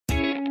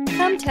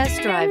Come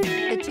test drive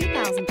the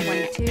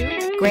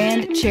 2022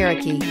 Grand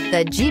Cherokee.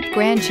 The Jeep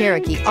Grand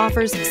Cherokee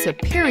offers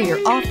superior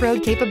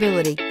off-road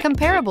capability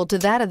comparable to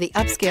that of the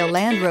upscale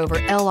Land Rover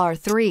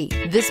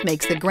LR3. This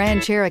makes the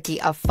Grand Cherokee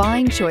a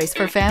fine choice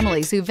for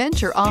families who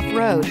venture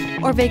off-road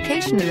or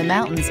vacation in the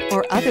mountains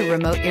or other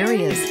remote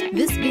areas.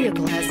 This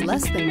vehicle has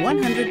less than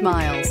 100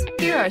 miles.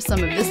 Here are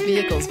some of this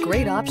vehicle's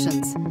great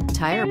options: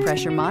 tire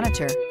pressure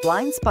monitor,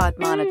 blind spot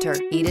monitor,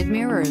 heated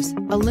mirrors,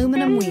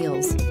 aluminum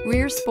wheels,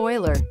 rear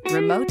spoiler,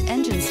 remote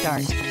engine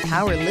start,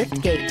 power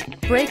lift gate,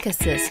 brake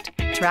assist,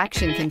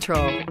 traction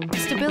control,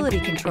 stability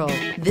control.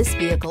 This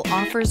vehicle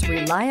offers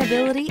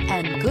reliability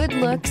and good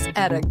looks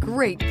at a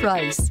great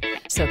price.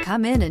 So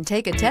come in and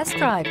take a test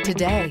drive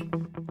today.